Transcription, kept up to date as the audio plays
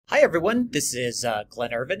Hi everyone, this is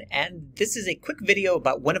Glenn Irvin, and this is a quick video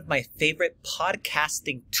about one of my favorite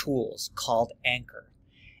podcasting tools called Anchor.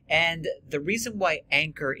 And the reason why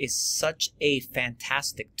Anchor is such a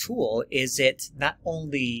fantastic tool is it not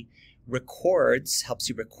only helps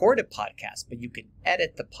you record a podcast, but you can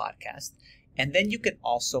edit the podcast, and then you can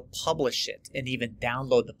also publish it and even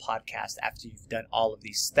download the podcast after you've done all of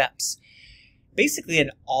these steps. Basically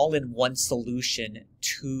an all-in-one solution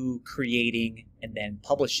to creating and then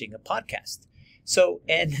publishing a podcast. So,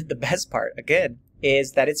 and the best part, again,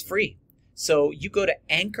 is that it's free. So you go to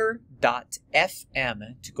anchor.fm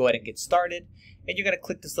to go ahead and get started. And you're going to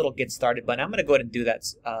click this little get started button. I'm going to go ahead and do that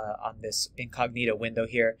on this incognito window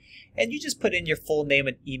here. And you just put in your full name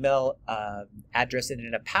and email address and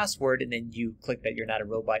then a password. And then you click that you're not a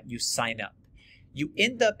robot. You sign up. You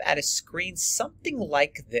end up at a screen something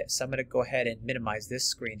like this. I'm going to go ahead and minimize this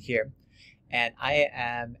screen here. And I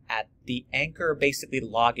am at the Anchor basically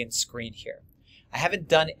login screen here. I haven't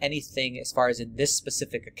done anything as far as in this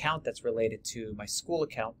specific account that's related to my school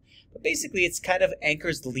account. But basically it's kind of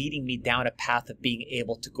Anchor's leading me down a path of being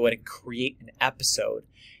able to go ahead and create an episode.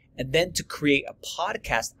 And then to create a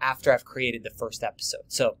podcast after I've created the first episode.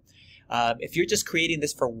 So if you're just creating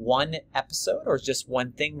this for one episode or just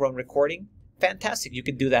one thing, one recording, fantastic, you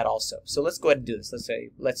can do that also. So let's go ahead and do this. Let's say,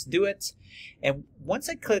 let's do it. And once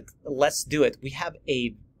I click let's do it, we have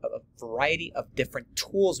a variety of different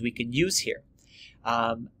tools we can use here.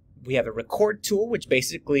 We have a record tool, which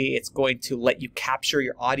basically it's going to let you capture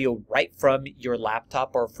your audio right from your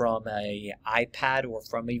laptop or from an iPad or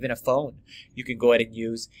from even a phone. You can go ahead and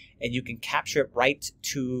use, and you can capture it right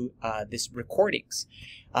to this recordings.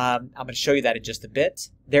 I'm going to show you that in just a bit.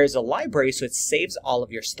 There's a library, so it saves all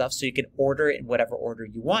of your stuff, so you can order it in whatever order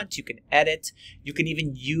you want. You can edit. You can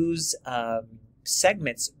even use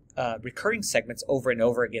segments, recurring segments over and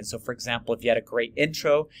over again. So for example, if you had a great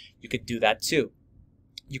intro, you could do that too.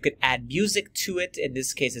 You could add music to it. In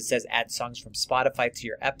this case, it says add songs from Spotify to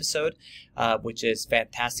your episode, which is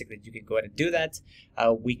fantastic that you can go ahead and do that.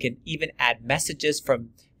 We can even add messages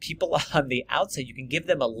from people on the outside. You can give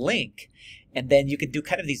them a link, and then you can do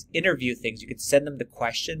kind of these interview things. You can send them the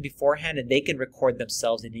question beforehand, and they can record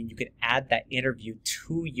themselves, and then you can add that interview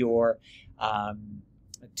to your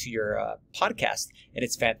podcast, and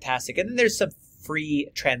it's fantastic. And then there's some free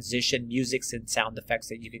transition musics and sound effects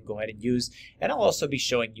that you can go ahead and use, and I'll also be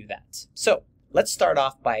showing you that. So let's start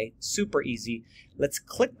off by super easy. Let's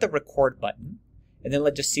click the record button, and then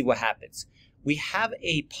let's just see what happens. We have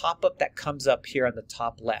a pop-up that comes up here on the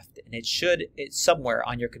top left, and it's somewhere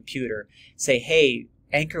on your computer say, hey,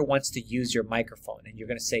 Anchor wants to use your microphone, and you're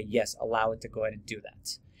going to say yes, allow it to go ahead and do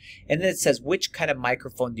that. And then it says which kind of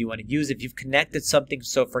microphone do you want to use. If you've connected something,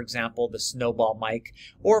 so for example the Snowball mic,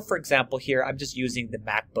 or for example here I'm just using the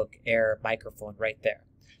MacBook Air microphone right there.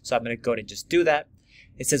 So I'm going to go and just do that.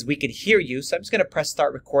 It says we can hear you, so I'm just going to press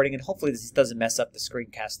start recording, and hopefully this doesn't mess up the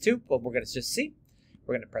screencast too, but we're going to just see.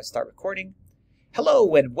 We're going to press start recording.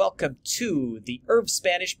 Hello and welcome to the Irv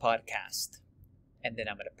Spanish podcast. And then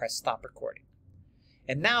I'm going to press stop recording.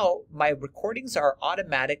 And now my recordings are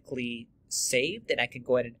automatically saved, and I can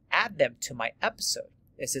go ahead and add them to my episode.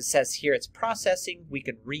 As it says here, it's processing. We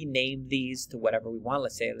can rename these to whatever we want.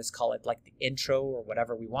 Let's call it like the intro or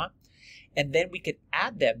whatever we want. And then we can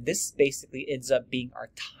add them. This basically ends up being our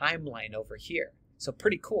timeline over here. So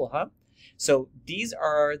pretty cool, huh? So these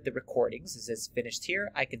are the recordings. As it's finished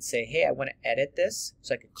here, I can say, hey, I want to edit this.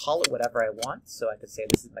 So I can call it whatever I want. So I can say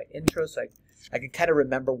this is my intro. So I can kind of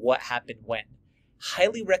remember what happened when.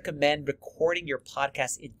 Highly recommend recording your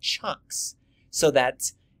podcast in chunks so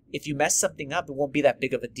that if you mess something up, it won't be that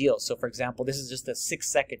big of a deal. So for example, this is just a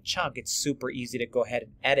 6-second chunk. It's super easy to go ahead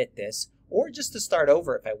and edit this, or just to start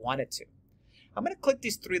over if I wanted to. I'm going to click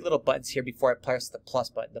these three little buttons here before I press the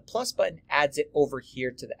plus button. The plus button adds it over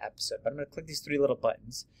here to the episode. But I'm going to click these three little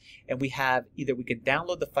buttons, and we have either we can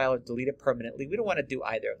download the file or delete it permanently. We don't want to do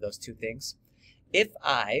either of those two things. If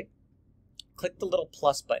I click the little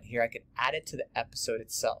plus button here, I can add it to the episode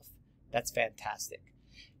itself. That's fantastic.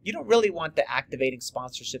 You don't really want the activating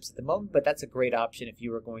sponsorships at the moment, but that's a great option if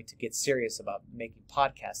you are going to get serious about making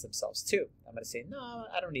podcasts themselves too. I'm going to say, no,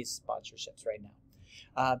 I don't need sponsorships right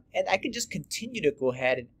now. And I can just continue to go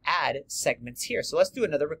ahead and add segments here. So let's do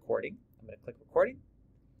another recording. I'm going to click recording.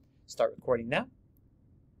 Start recording now.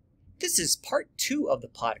 This is part 2 of the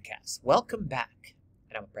podcast. Welcome back.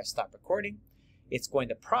 And I'm going to press stop recording. It's going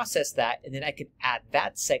to process that, and then I can add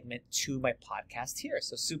that segment to my podcast here.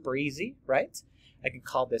 So super easy, right? I can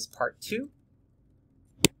call this part 2.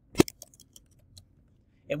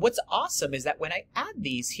 And what's awesome is that when I add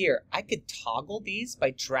these here, I could toggle these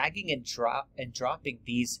by dragging and dropping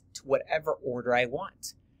these to whatever order I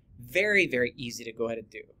want. Very, very easy to go ahead and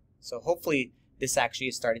do. So hopefully this actually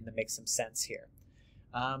is starting to make some sense here.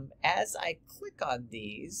 As I click on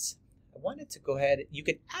these, I wanted to go ahead, you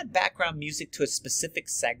can add background music to a specific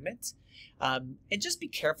segment. And just be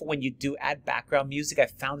careful when you do add background music. I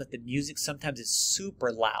found that the music sometimes is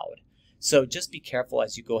super loud. So just be careful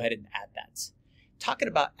as you go ahead and add that. Talking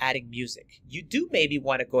about adding music, you do maybe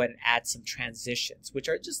want to go ahead and add some transitions, which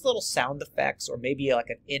are just little sound effects or maybe like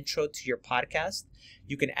an intro to your podcast.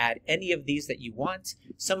 You can add any of these that you want.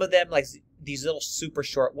 Some of them, like these little super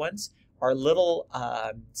short ones, are little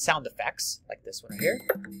sound effects, like this one here.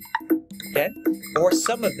 Okay, or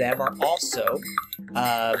some of them are also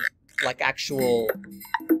like actual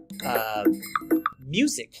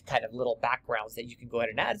music kind of little backgrounds that you can go ahead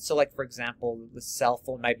and add. So like, for example, the cell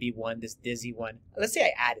phone might be one, this Dizzy one. Let's say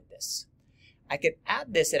I added this. I can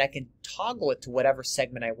add this and I can toggle it to whatever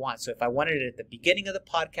segment I want. So if I wanted it at the beginning of the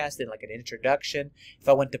podcast in like an introduction, if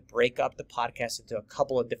I wanted to break up the podcast into a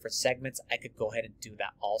couple of different segments, I could go ahead and do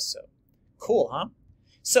that also. Cool, huh?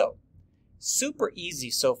 So super easy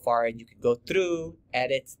so far, and you can go through,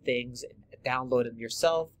 edit things, and download them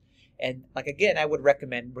yourself. And like, again, I would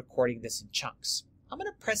recommend recording this in chunks. I'm going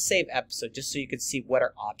to press save episode just so you can see what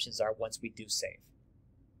our options are once we do save.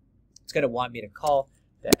 It's going to want me to call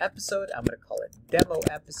the episode. I'm going to call it demo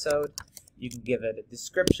episode. You can give it a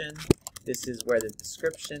description. This is where the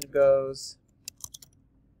description goes.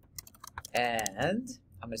 And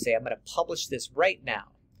I'm going to say I'm going to publish this right now.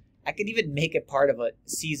 I could even make it part of a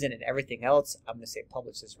season and everything else. I'm going to say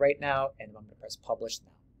publish this right now, and I'm going to press publish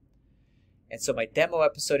now. And so my demo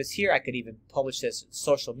episode is here. I could even publish this on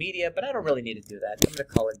social media, but I don't really need to do that. I'm going to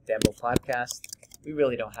call it demo podcast. We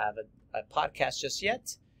really don't have a podcast just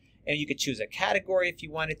yet. And you could choose a category if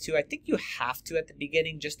you wanted to. I think you have to at the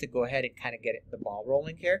beginning just to go ahead and kind of get the ball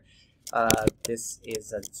rolling here. This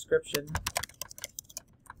is a description.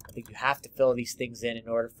 I think you have to fill these things in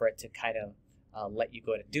order for it to kind of let you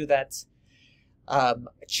go ahead and do that.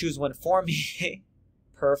 Choose one for me.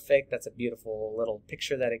 Perfect. That's a beautiful little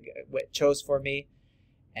picture that it chose for me.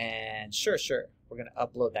 And sure. We're going to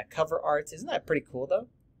upload that cover art. Isn't that pretty cool, though?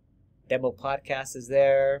 Demo podcast is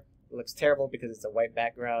there. It looks terrible because it's a white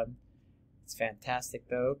background. It's fantastic,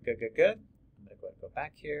 though. Good. I'm going to go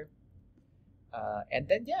back here. And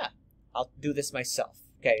then, yeah, I'll do this myself.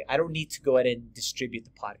 Okay, I don't need to go ahead and distribute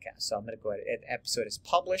the podcast. So I'm going to go ahead and episode is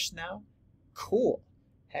published now. Cool.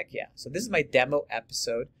 Heck yeah. So this is my demo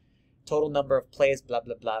episode. Total number of plays, blah,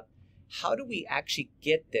 blah, blah. How do we actually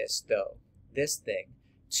get this, though, this thing,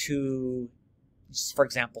 to, for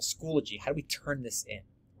example, Schoology? How do we turn this in?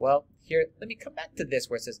 Well, here, let me come back to this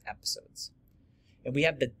where it says episodes. And we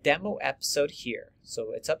have the demo episode here.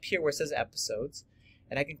 So it's up here where it says episodes.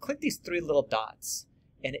 And I can click these three little dots.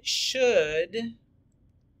 And it should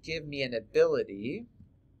give me an ability,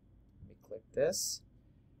 let me click this,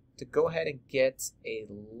 to go ahead and get a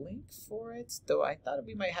link for it, though I thought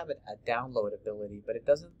we might have a download ability, but it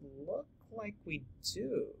doesn't look like we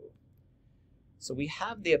do. So we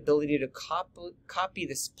have the ability to copy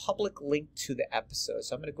this public link to the episode.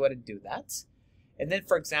 So I'm going to go ahead and do that. And then,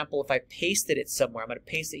 for example, if I pasted it somewhere, I'm going to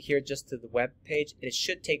paste it here just to the web page, and it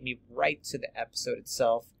should take me right to the episode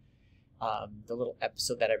itself, the little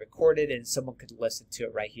episode that I recorded, and someone could listen to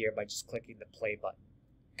it right here by just clicking the play button.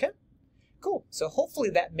 Okay? Cool. So hopefully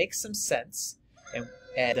that makes some sense.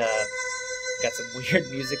 And got some weird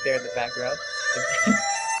music there in the background.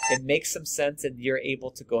 It makes some sense, and you're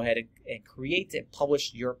able to go ahead and create and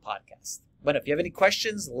publish your podcast. But if you have any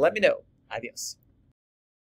questions, let me know. Adios.